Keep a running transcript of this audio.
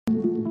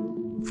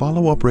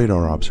Follow-up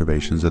radar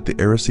observations at the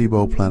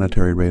Arecibo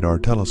Planetary Radar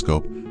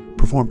Telescope,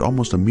 performed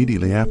almost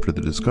immediately after the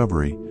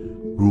discovery,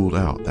 ruled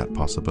out that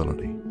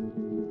possibility.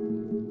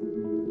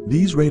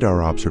 These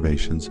radar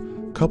observations,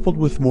 coupled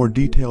with more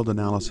detailed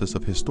analysis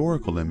of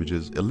historical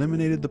images,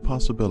 eliminated the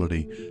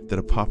possibility that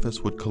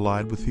Apophis would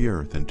collide with the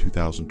Earth in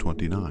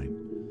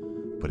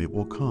 2029, but it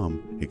will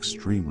come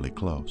extremely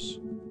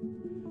close.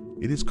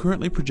 It is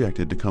currently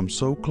projected to come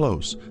so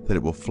close that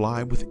it will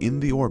fly within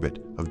the orbit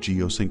of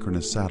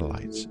geosynchronous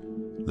satellites,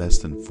 less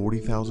than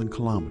 40,000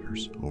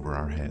 kilometers over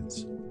our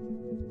heads.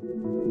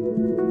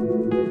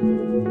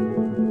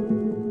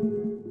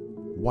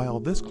 While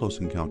this close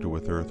encounter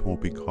with Earth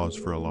won't be cause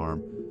for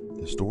alarm,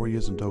 the story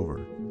isn't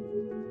over.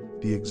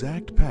 The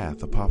exact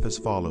path Apophis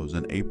follows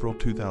in April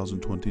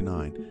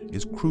 2029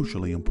 is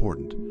crucially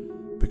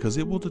important because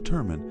it will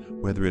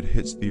determine whether it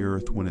hits the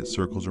Earth when it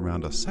circles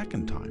around a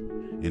second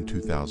time in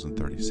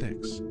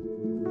 2036.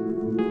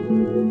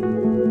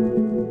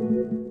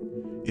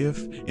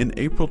 If, in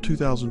April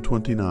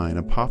 2029,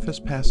 Apophis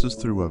passes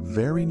through a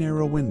very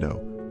narrow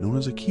window known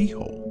as a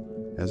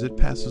keyhole as it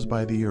passes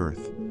by the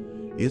Earth,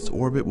 its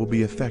orbit will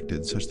be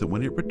affected such that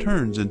when it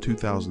returns in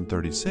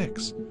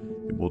 2036,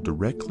 it will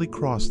directly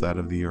cross that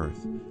of the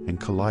Earth and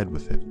collide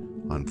with it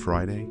on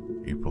Friday,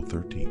 April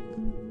 13th.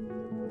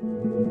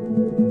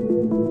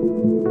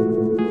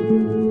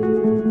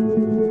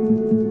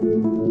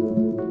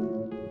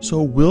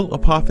 So will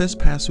Apophis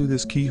pass through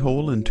this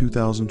keyhole in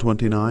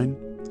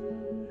 2029?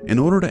 In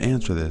order to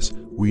answer this,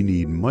 we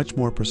need much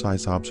more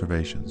precise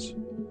observations.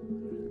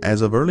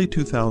 As of early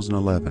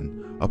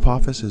 2011,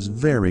 Apophis is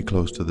very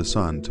close to the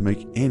Sun to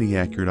make any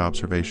accurate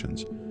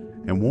observations,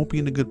 and won't be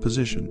in a good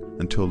position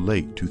until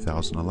late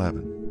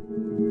 2011.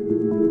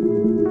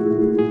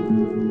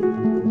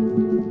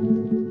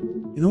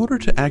 In order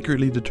to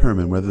accurately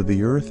determine whether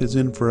the Earth is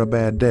in for a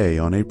bad day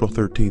on April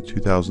 13,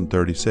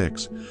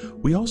 2036,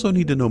 we also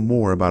need to know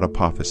more about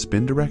Apophis'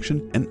 spin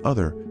direction and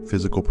other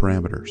physical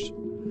parameters.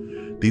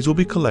 These will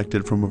be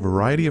collected from a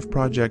variety of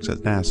projects at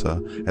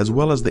NASA, as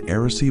well as the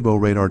Arecibo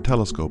Radar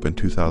Telescope in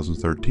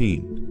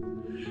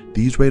 2013.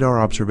 These radar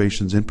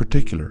observations in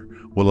particular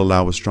will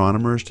allow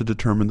astronomers to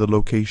determine the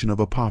location of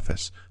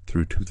Apophis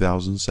through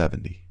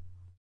 2070.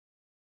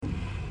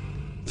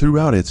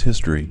 Throughout its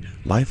history,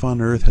 life on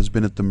Earth has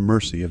been at the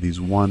mercy of these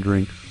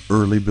wandering,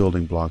 early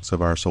building blocks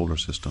of our solar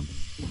system.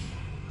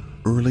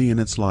 Early in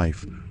its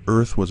life,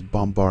 Earth was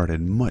bombarded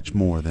much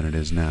more than it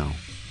is now.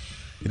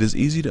 It is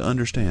easy to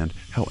understand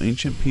how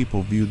ancient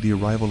people viewed the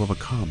arrival of a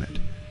comet,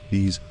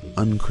 these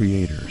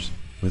uncreators,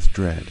 with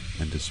dread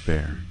and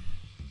despair.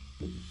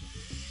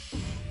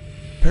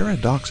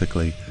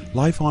 Paradoxically,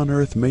 life on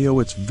Earth may owe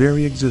its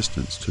very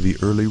existence to the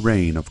early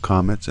reign of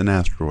comets and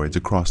asteroids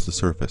across the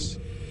surface.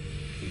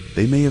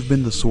 They may have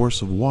been the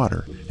source of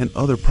water and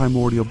other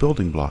primordial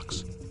building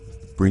blocks,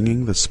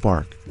 bringing the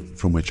spark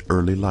from which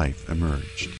early life emerged.